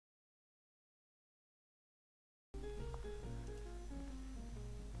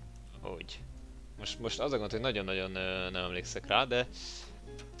Most az a gond, hogy nagyon-nagyon nem emlékszek rá, de...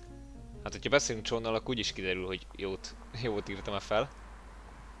 Hát, hogyha beszélünk Johnnal, akkor úgyis kiderül, hogy jót írtam-e fel.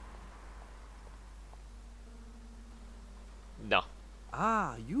 Na.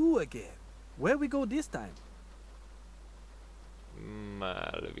 Ah, you again. Where we go this time?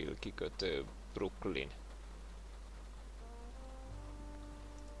 Melville kikötő, Brooklyn.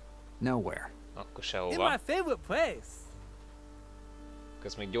 Nowhere. Akkor In sehova. my favorite place.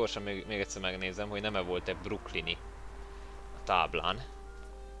 Ezt még gyorsan még egyszer megnézem, hogy nem-e volt-e brooklyni a táblán.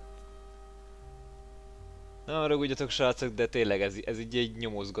 Nem ragudjatok srácok, de tényleg ez így egy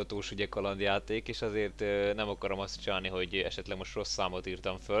nyomozgatós ugye kalandjáték, és azért nem akarom azt csinálni, hogy esetleg most rossz számot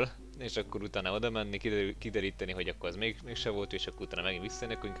írtam föl, és akkor utána oda menni, kideríteni, hogy akkor az mégse volt, és akkor utána megint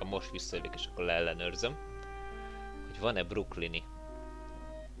visszajönni, akkor inkább most visszajövök, és akkor leellenőrzöm, hogy van-e brooklyni.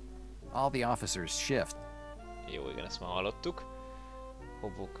 All the officers shift. Jó, igen, ezt már hallottuk.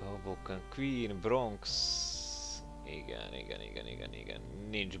 Hoboken, Queen, Bronx... Igen.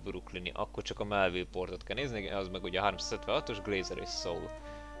 Nincs brooklyni. Akkor csak a Melville portot kell nézni, az meg ugye a 376-os, Glazer és Soul.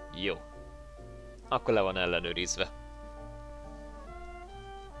 Jó. Akkor le van ellenőrizve.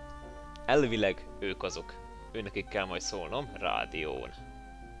 Elvileg ők azok. Őnekik kell majd szólnom rádión.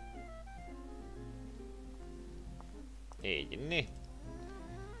 Így, né.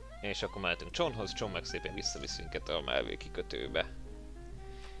 És akkor mehetünk Johnhoz, John meg szépen visszavisz minket a Melville kikötőbe.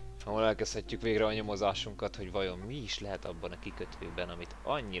 Ahol elkezdhetjük végre a nyomozásunkat, hogy vajon mi is lehet abban a kikötőben, amit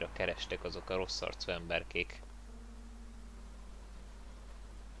annyira kerestek azok a rossz arcú emberkék.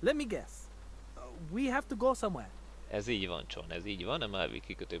 Let me guess. We have to go somewhere. Ez így van, John, ez így van, a Melville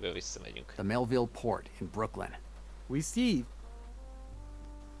kikötőbe visszamegyünk. The Melville Port in Brooklyn. We see.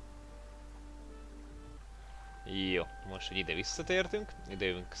 Jó, most, hogy ide visszatértünk, ide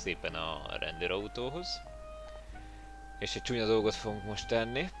jövünk szépen a rendőrautóhoz. És egy csúnya dolgot fogunk most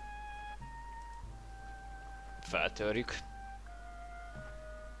tenni. Feltörjük.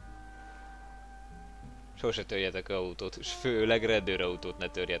 Sose törjetek autót, és főleg rendőrautót ne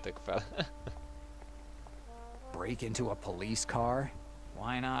törjetek fel. Break into a police car?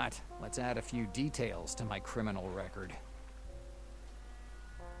 Why not? Let's add a few details to my criminal record.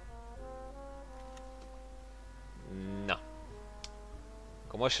 Na.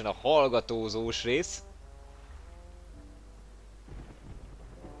 Akkor most jön a hallgatózós rész.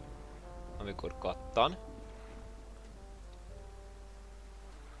 Amikor kattan.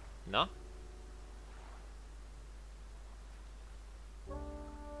 Na?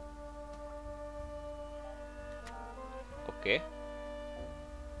 Oké.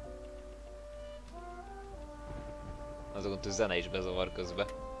 Az a gond, hogy zene is bezavar közbe.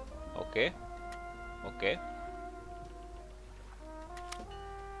 Oké.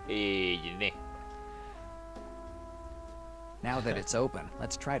 Így, né. Now that it's open,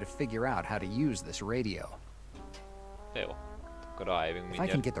 let's try to figure out how to use this radio. Jó. Akkor rájövünk If I can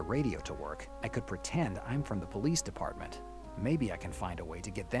mindjárt. get the radio to work, I could pretend I'm from the police department. Maybe I can find a way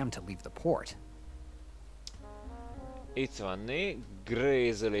to get them to leave the port. Itt van né.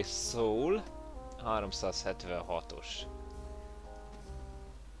 Grazel és Soul. 376-os.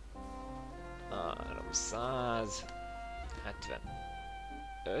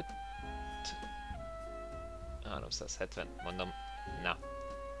 375. 370, mondom, na,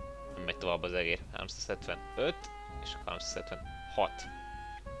 nem megy tovább az egér. 375 és 376.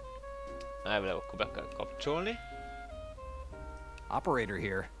 Elvileg akkor be kell kapcsolni. Operator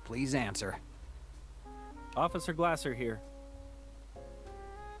here, please answer. Officer Glasser here.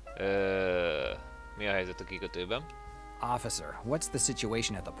 Mi a helyzet a kikötőben? Officer, what's the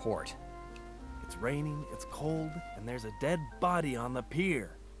situation at the port? It's raining, it's cold, and there's a dead body on the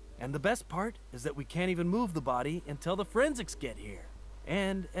pier. And the best part is that we can't even move the body until the forensics get here.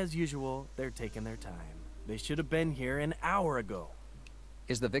 And, as usual, they're taking their time. They should have been here an hour ago.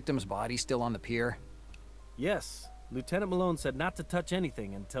 Is the victim's body still on the pier? Yes, Lieutenant Malone said not to touch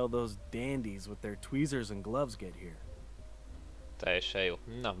anything until those dandies with their tweezers and gloves get here. Teljesen jó.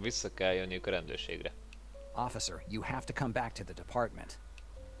 Na, vissza kell jönniük a rendőrségre. Officer, you have to come back to the department.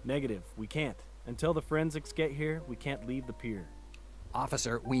 Negative, we can't. Until the forensics get here, we can't leave the pier.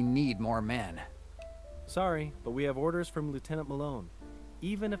 Officer, we need more men. Sorry, but we have orders from Lieutenant Malone.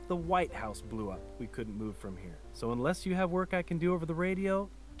 Even if the White House blew up, we couldn't move from here. So unless you have work I can do over the radio,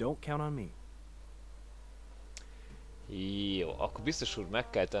 don't count on me. Jó, akkor biztos úr meg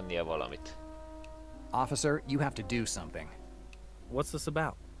kell tennie valamit. Officer, you have to do something. What's this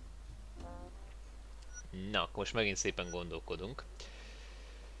about? Na, akkor most megint szépen gondolkodunk.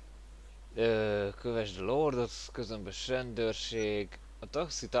 Kövesd a Lordot, közömbös rendőrség. A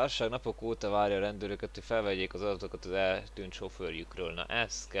taxitársaság napok óta várja a rendőröket, hogy felvegyék az adatokat az eltűnt sofőrjükről. Na,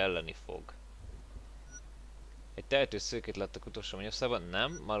 ez kelleni fog. Egy tehetős szőkét láttak utolsó mennyországban?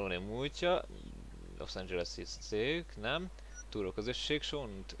 Nem. Maloney múltja. Los Angeles-i cég? Nem. Túró közösség,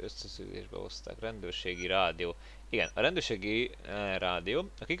 Sont összeszűrésbe hozták. Rendőrségi rádió. Igen, a rendőrségi rádió.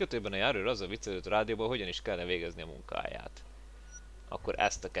 A kikötőben a járőr azzal viccelődött a rádióban, hogyan is kellene végezni a munkáját. Akkor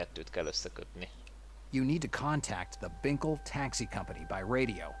ezt a kettőt kell összekötni. You need to contact the Binkle Taxi Company by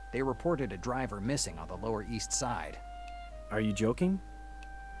radio. They reported a driver missing on the Lower East Side. Are you joking?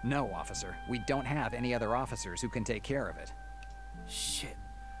 No, officer. We don't have any other officers who can take care of it. Shit.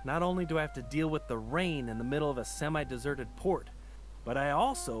 Not only do I have to deal with the rain in the middle of a semi-deserted port, but I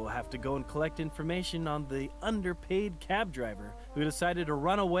also have to go and collect information on the underpaid cab driver who decided to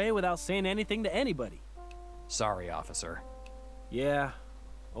run away without saying anything to anybody. Sorry, officer. Yeah,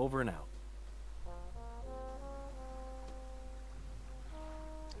 over and out.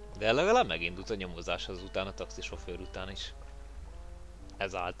 De legalább megindult a nyomozás azután, a taxisofőr után is.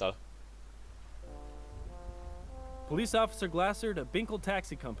 Ezáltal. Police Officer Glasser to Binkle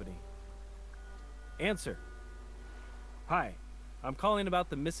Taxi Company. Answer. Hi, I'm calling about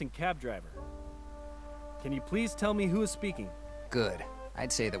the missing cab driver. Can you please tell me who is speaking? Good.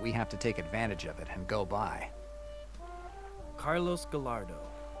 I'd say that we have to take advantage of it and go by. Carlos Gallardo.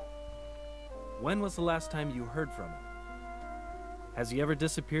 When was the last time you heard from him? Has he ever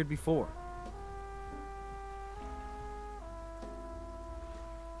disappeared before?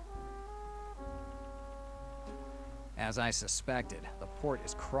 As I suspected, the port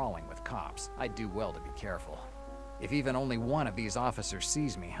is crawling with cops. I'd do well to be careful. If even only one of these officers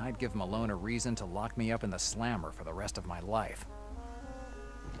sees me, I'd give Malone a reason to lock me up in the slammer for the rest of my life.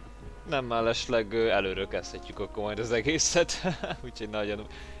 Nem mellesleg előről kezdhetjük akkor majd az egészet, úgyhogy nagyon,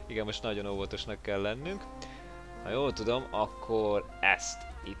 igen, most nagyon óvatosnak kell lennünk. Ha jól tudom, akkor ezt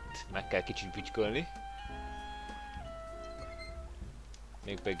itt meg kell kicsit bütykölni.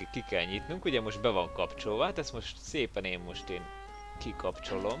 Mégpedig ki kell nyitnunk, ugye most be van kapcsolva, hát ezt most szépen én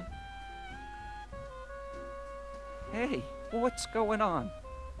kikapcsolom. Hey, what's going on?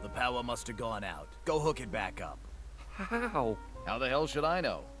 The power must have gone out. Go hook it back up. How? How the hell should I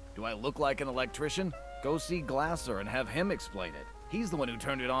know? Do I look like an electrician? Go see Glasser and have him explain it. He's the one who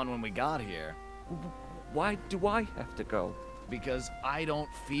turned it on when we got here. Why do I have to go? Because I don't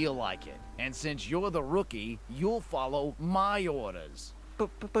feel like it. And since you're the rookie, you'll follow my orders.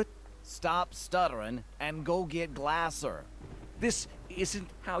 But Stop stuttering and go get Glasser. this isn't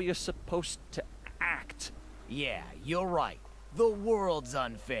how you're supposed to act. Yeah, you're right. The world's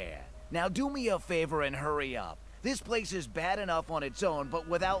unfair. Now do me a favor and hurry up. This place is bad enough on its own, but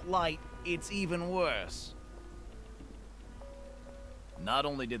without light, it's even worse. Not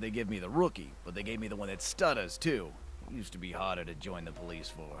only did they give me the rookie, but they gave me the one that stutters, too. It used to be harder to join the police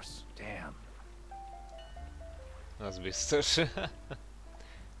force. Damn. Az biztos.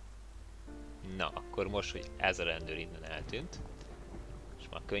 Na, akkor most, hogy ez a rendőr innen eltűnt, és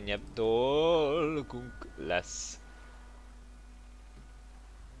már könnyebb dolgunk lesz.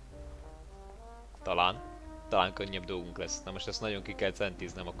 Talán könnyebb dolgunk lesz. Na most ezt nagyon ki kell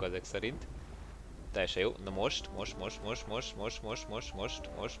centíznem akkor ezek szerint. Teljesen jó. Na most,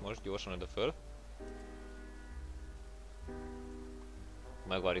 gyorsan oda föl.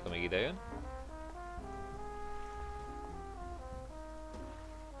 Megvárjuk, amíg idejön.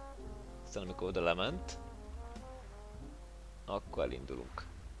 Aztán amikor oda lement, akkor elindulunk.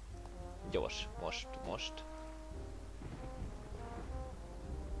 Gyors, most.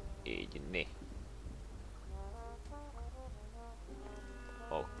 Így, né.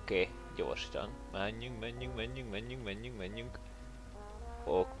 Oké, gyorsan. Menjünk.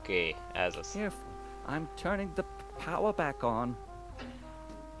 Oké, ez az. Careful. I'm turning the power back on.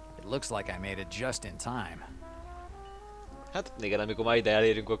 It looks like I made it just in time. Hát igen, amikor már ide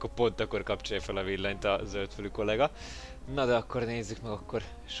elérünk, akkor pont akkor kapcsolja fel a villanyt a zöldfülű kollega. Na de akkor nézzük meg akkor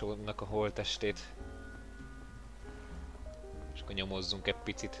Seannak a holttestét. És akkor nyomozzunk egy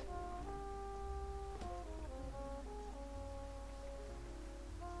picit.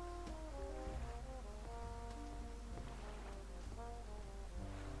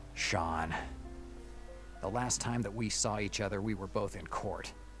 Sean. The last time that we saw each other, we were both in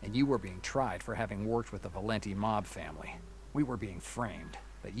court, and you were being tried for having worked with the Valenti mob family. We were being framed,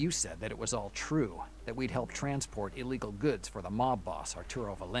 but you said that it was all true, that we'd helped transport illegal goods for the mob boss,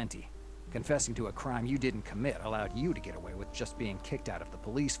 Arturo Valenti. Confessing to a crime you didn't commit allowed you to get away with just being kicked out of the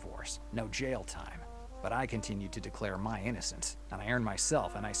police force, no jail time. But I continued to declare my innocence, and I earned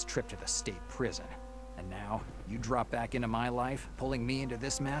myself a nice trip to the state prison. And now, you drop back into my life, pulling me into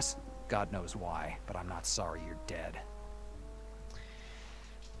this mess? God knows why, but I'm not sorry you're dead.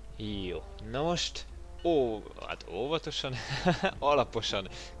 Jó, na most, hát óvatosan, alaposan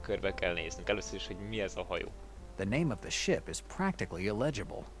körbe kell néznünk. Először is, hogy mi ez a hajó. The name of the ship is practically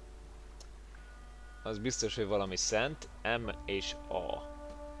illegible. Az biztos, hogy valami szent, M és A.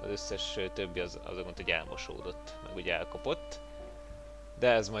 Az összes többi az mondta, hogy elmosódott, meg ugye elkopott.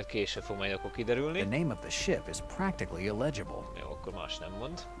 De ez majd később fog majd akkor kiderülni. The name of the ship is practically illegible. Jó, akkor más nem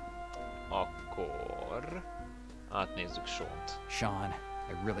mond. Akkor átnézzük Sean-t. Sean,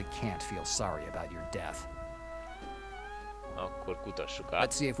 I really can't feel sorry about your death. Akkor kutassuk Let's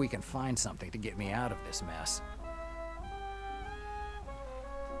át. see if we can find something to get me out of this mess.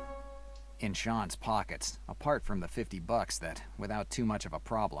 In Sean's pockets, apart from the $50 that, without too much of a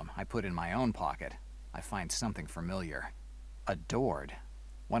problem, I put in my own pocket, I find something familiar. A dord.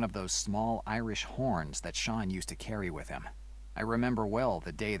 One of those small Irish horns that Sean used to carry with him. I remember well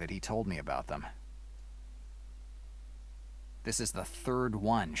the day that he told me about them. This is the third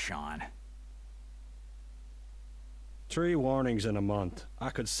one, Sean. 3 warnings in a month.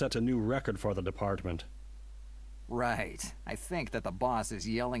 I could set a new record for the department. Right. I think that the boss is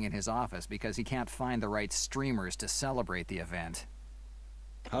yelling in his office because he can't find the right streamers to celebrate the event.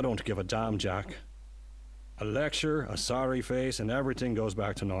 I don't give a damn, Jack. A lecture, a sorry face, and everything goes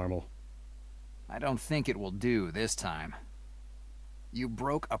back to normal. I don't think it will do this time. You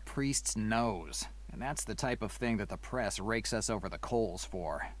broke a priest's nose, and that's the type of thing that the press rakes us over the coals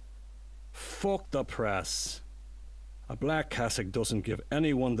for. Fuck the press. A black cassock doesn't give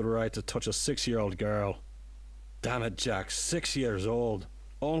anyone the right to touch a 6-year-old girl. Damn it, Jack, 6 years old.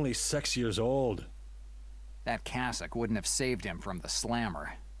 Only 6 years old. That cassock wouldn't have saved him from the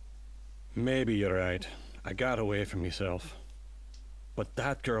slammer. Maybe you're right. I got away from myself. But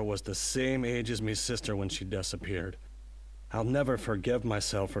that girl was the same age as me sister when she disappeared. I'll never forgive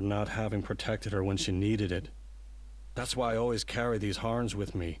myself for not having protected her when she needed it. That's why I always carry these horns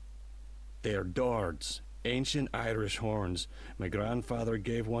with me. They are dords, ancient Irish horns. My grandfather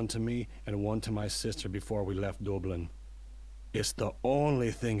gave one to me and one to my sister before we left Dublin. It's the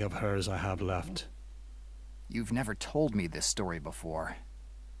only thing of hers I have left. You've never told me this story before.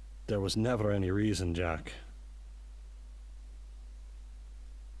 There was never any reason, Jack.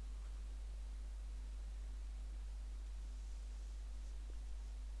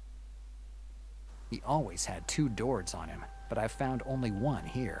 He always had 2 dords on him, but I've found only one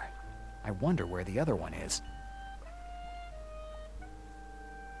here. I wonder where the other one is.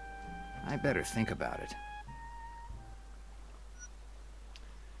 I better think about it.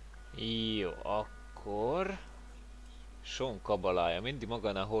 Jó, akkor... Sean kabalája mindig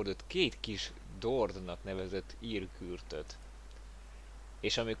magánál hordott 2 kis Dordnak nevezett írkürtöt.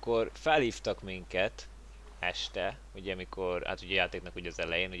 És amikor felhívtak minket este, ugye amikor, hát ugye játéknak ugye az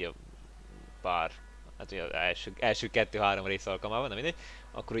elején, ugye pár, hát ugye az első 2-3 rész alkalmában, nem mindegy,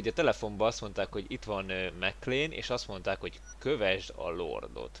 akkor ugye a telefonban azt mondták, hogy itt van McLean, és azt mondták, hogy kövesd a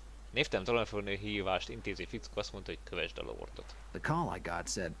Lordot. Névtelen telefoni hívást intéző fickó azt mondta, hogy kövesd a Lordot. The call I got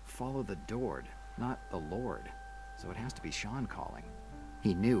said, follow the dord, not the Lord. So it has to be Sean calling.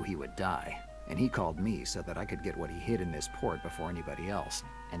 He knew he would die, and he called me so that I could get what he hid in this port before anybody else.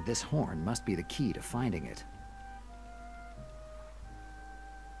 And this horn must be the key to finding it.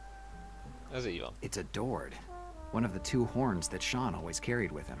 Ez így van. It's a dord. One of the 2 horns that Sean always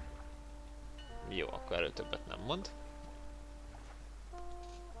carried with him. Jó, akkor erről többet nem mond.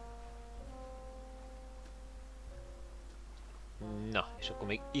 Na, és akkor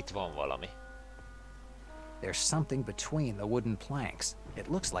még itt van valami. There's something between the wooden planks. It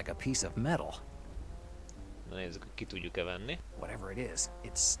looks like a piece of metal. Na nézzük, hogy ki tudjuk-e venni. Whatever it is,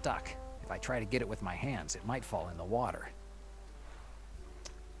 it's stuck. If I try to get it with my hands, it might fall in the water.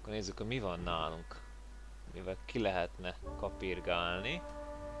 Akkor nézzük, hogy mi van nálunk. Mivel ki lehetne kapirgálni.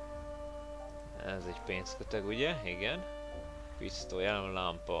 Ez egy pénzköteg, ugye? Igen. Pisztoly,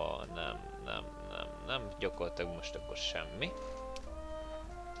 lámpa, nem. Gyakorlatilag most akkor semmi.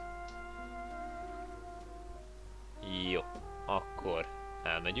 Jó, akkor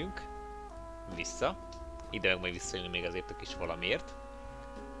elmegyünk. Vissza. Ide meg majd visszajönni még azért a kis valamiért.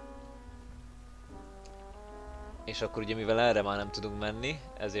 És akkor ugye mivel erre már nem tudunk menni,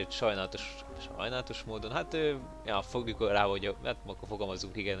 ezért sajnálatos módon, hát ja, fogjuk rá, hogy hát akkor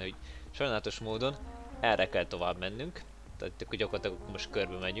fogalmazunk igen, hogy sajnálatos módon erre kell tovább mennünk. Tehát akkor gyakorlatilag most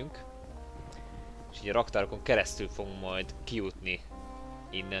körbe megyünk. És ugye a raktárokon keresztül fogunk majd kijutni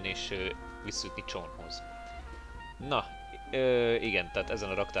innen és visszajutni Seanhoz. Na, igen, tehát ezen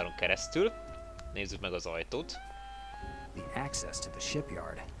a raktáron keresztül. Nézzük meg az ajtót. The access to the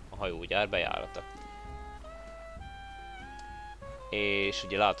shipyard. A hajógyár bejárata. És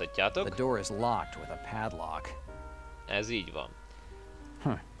ugye láthatjátok. The door is locked with a padlock. Ez így van.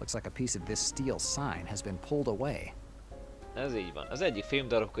 Looks like a piece of this steel sign has been pulled away. Ez így van. Az egyik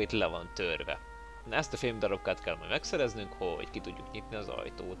fémdarabka itt le van törve. Ezt a fémdarabkát kell majd megszereznünk, hogy ki tudjuk nyitni az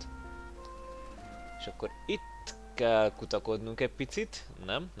ajtót. És akkor itt kell kutakodnunk egy picit.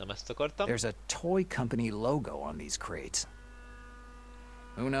 Nem ezt akartam. There's a toy company logo on these crates.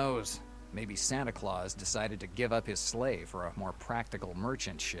 Who knows? Maybe Santa Claus decided to give up his sleigh for a more practical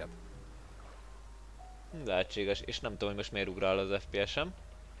merchant ship. Lehetséges, és nem tudom, hogy most miért ugrál az FPS-em.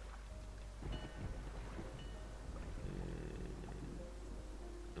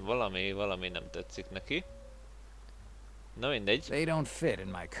 Valami nem tetszik neki. Na mindegy. They don't fit in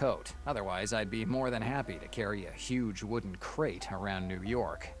my coat. Otherwise, I'd be more than happy to carry a huge wooden crate around New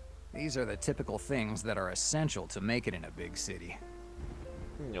York. These are the typical things that are essential to make it in a big city.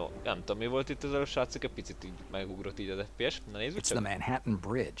 Jó, nem tudom mi volt itt az előbb, srácok, egy picit így megugrott így az FPS. Na nézzük It's csak. the Manhattan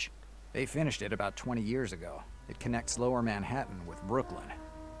Bridge. They finished it about 20 years ago. It connects Lower Manhattan with Brooklyn.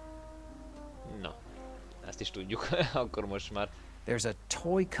 Na, ezt is tudjuk, akkor most már. There's a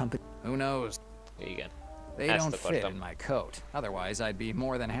toy company. Who knows? Igen. They Ezt don't fit akartam. in my coat. Otherwise, I'd be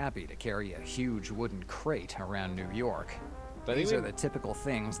more than happy to carry a huge wooden crate around New York. These are the typical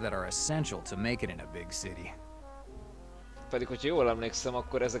things that are essential to make it in a big city. Pedig, hogyha jól emlékszem,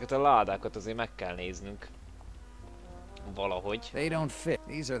 akkor ezeket a ládákat azért meg kell néznünk. Valahogy. They don't fit.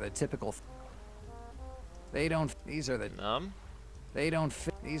 These are the typical. They don't. These are the. Nem. They don't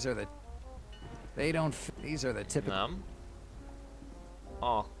fit. These are the. They don't fit. These are the typical. Nem.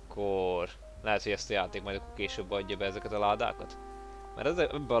 Akkor... Lehet, hogy ezt a játék majd akkor később adja be ezeket a ládákat? Mert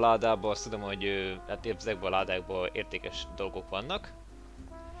ebben a ládában azt tudom, hogy hát ezekben a ládákban értékes dolgok vannak.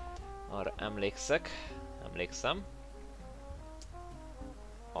 Arra emlékszem.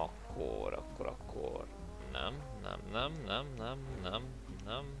 Akkor... Nem.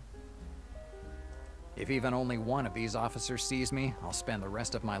 If even only one of these officers sees me, I'll spend the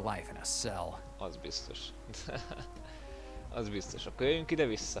rest of my life in a cell. Az biztos. Az biztos. Akkor jöjjünk ide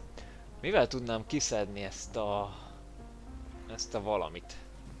vissza. Mivel tudnám kiszedni ezt a valamit?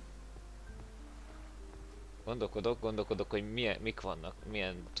 Gondolkodok, hogy mik vannak,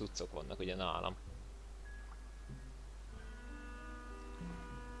 milyen cuccok vannak ugye nálam.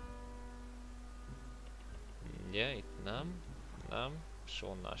 Ugye, itt nem.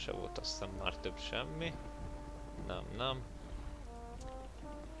 Sonnál se volt, azt hiszem már több semmi. Nem.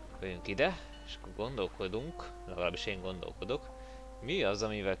 Jöjjünk ide, és akkor gondolkodunk, legalábbis én gondolkodok. Mi az,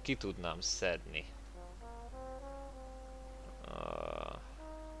 amivel ki tudnám szedni?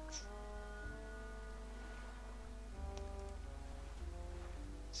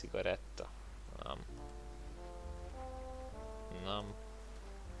 Cigaretta. Nem.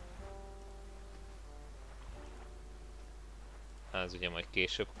 Ez ugye majd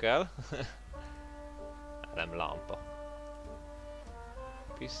később kell. Nem lámpa.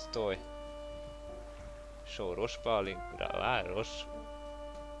 Pisztoly. Sóros páros.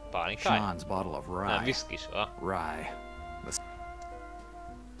 Pálinkáj? Sean's bottle of rye. Nem, viszkis, Rye.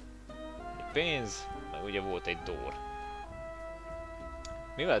 Egy pénz, meg ugye volt egy dór.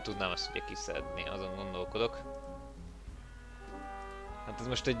 Mivel tudnám ezt ugye kiszedni? Azon gondolkodok. Hát ez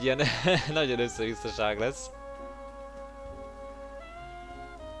most egy ilyen nagyon összevisszaság lesz.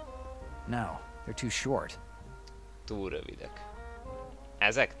 No, they're too short. Túl rövidek.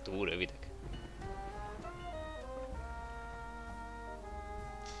 Ezek túl rövidek.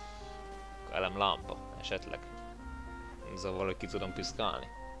 Elemlámpa, esetleg. Ezzel valahogy ki tudom piszkálni.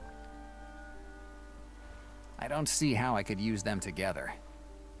 I don't see how I could use them together.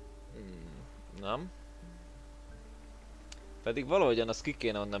 Nem. Pedig valahogyan azt ki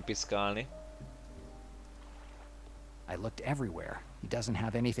kéne onnan piszkálni. I looked everywhere. He doesn't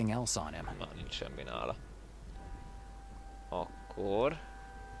have anything else on him. Már nincs semmi nála. Akkor...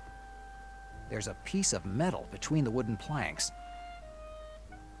 There's a piece of metal between the wooden planks.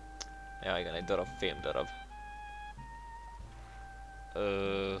 Ja igen, egy darab fémdarab.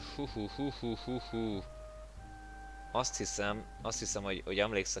 Azt hiszem, hogy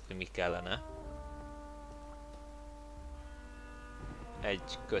emlékszek, hogy mi kellene.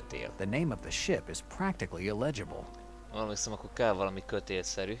 Egy kötél. The name of the ship is practically illegible. Emlékszem, akkor kell valami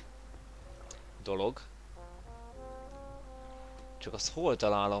kötélszerű dolog. Csak azt hol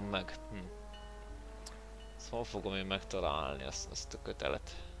találom meg? Azt hol fogom én megtalálni azt a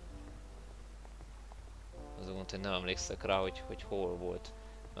kötelet? Azon mondta, hogy nem emlékszek rá, hogy hol volt.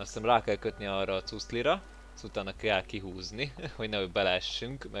 Azt hiszem rá kell kötni arra a cuszlira, azt utána kell kihúzni, hogy nehogy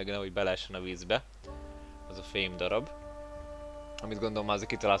beleessünk, meg nehogy beleessen a vízbe. Az a fém darab. Amit gondolom már azért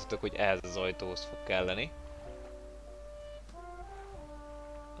kitaláltatok, hogy ehhez az ajtóhoz fog kelleni.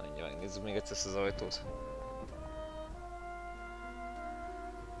 Annyi, megnézzük még egyszer ezt az ajtót.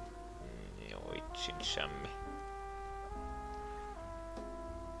 Jó, itt sincs semmi.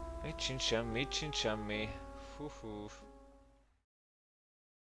 Mit sincs semmi, mit sincs semmi. Hú.